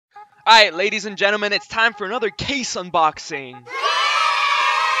Alright, ladies and gentlemen, it's time for another case unboxing.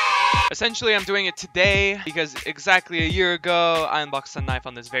 Essentially, I'm doing it today because exactly a year ago, I unboxed a knife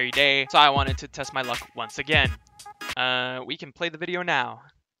on this very day, so I wanted to test my luck once again. We can play the video now.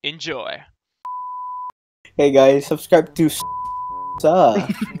 Enjoy. Hey guys, subscribe to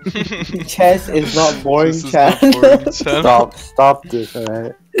Chess is not boring, chat. Stop this,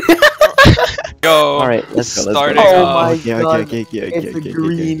 alright? Go. Alright, let's go. Starting Oh off. my god, it's a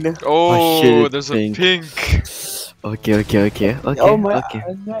green. Oh, shit, there's pink. a pink. Okay. Oh my okay.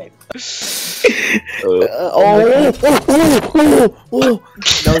 god. Oh.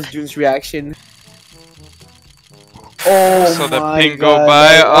 That was June's reaction. Oh So the my pink god. go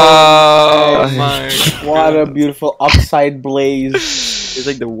by. Oh my. What a beautiful upside blaze. It's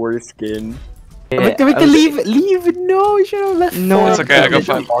like the worst skin. Wait, leave. No, you should have left. No, It's okay, I got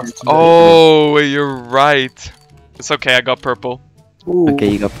 5. Oh, wait, you're right. It's okay, I got purple. Ooh. Okay,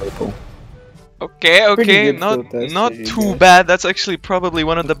 you got purple. Okay, Pretty good not filter, too bad. That's actually probably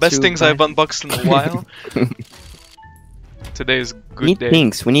one of the best things I've unboxed in a while. Today is a We good need day.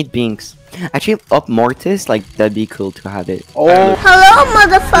 pinks. We need pinks. Actually, up Mortis, like that'd be cool to have it. Oh, Hello,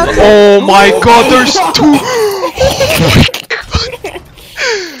 motherfucker! Oh my god, there's 2!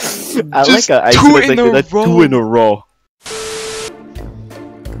 I Just like I two expect in a that row. 2 in a row.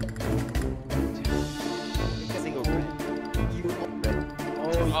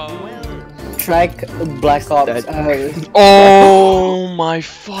 track Black Ops. Oh my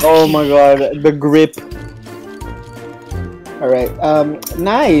fuck. Oh my god, the grip. Alright,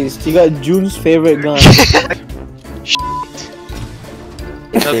 nice. You got June's favorite gun.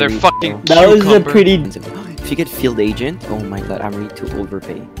 Another fucking That was a cucumber. pretty. If you get field agent, oh my god, I'm ready to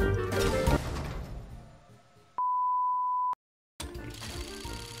overpay.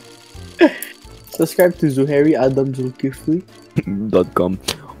 Subscribe to Zuhairi Adam Zulkifli. .com.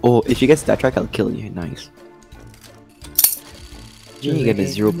 Oh, if you get stat track, I'll kill you. Nice. You get a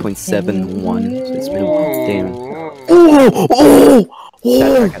 0.71, so it's been damn.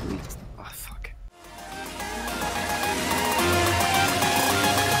 Stat track at least. Oh fuck.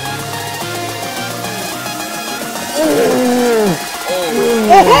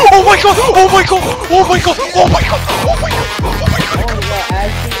 Oh my god! Oh my god! Oh my god! Oh my god! Oh my god! Oh my god! Oh my god! I got a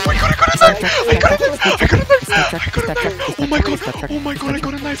knife! I got a knife! I got a knife! I got a knife! Oh my god! Oh my god! I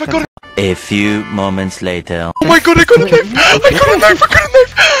got a knife! I got a. A few moments later. Oh my god! I got a knife! I got a knife! I got a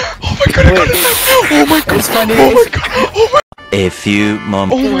knife! Oh my god! I got a knife! Oh my god! It's funny. Oh my god! Oh my. A few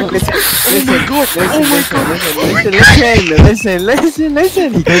moments. Oh my god! Oh my god! Oh my god! Listen.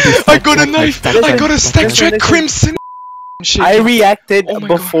 I got a knife! I got a stack track crimson. I reacted Oh my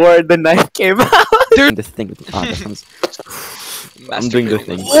God. before the knife came out. This thing with the I'm doing the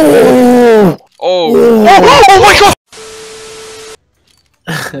thing. Oh my god!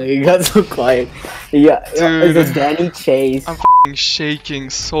 You got so quiet. Yeah, Dude. it's a Danny Chase. I'm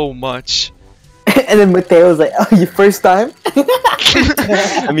shaking so much. And then Mateo was like, "Oh, your first time?"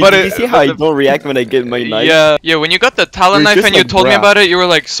 I mean, But did you see how I don't react when I get my knife? Yeah. When you got the talon You're knife just and you like, told me bruh. about it, you were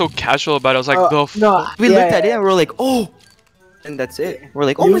like so casual about it. I was like, the no, We looked at it and we were like, oh! And that's it. We're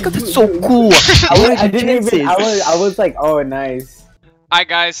like, oh my god, that's so cool! I didn't even. I was like, "Oh, nice." Alright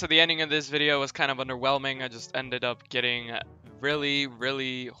guys, so the ending of this video was kind of underwhelming. I just ended up getting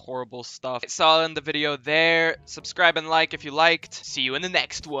really horrible stuff. So I'll end the video there. Subscribe and like if you liked. See you in the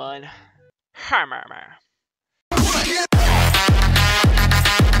next one. Hammer.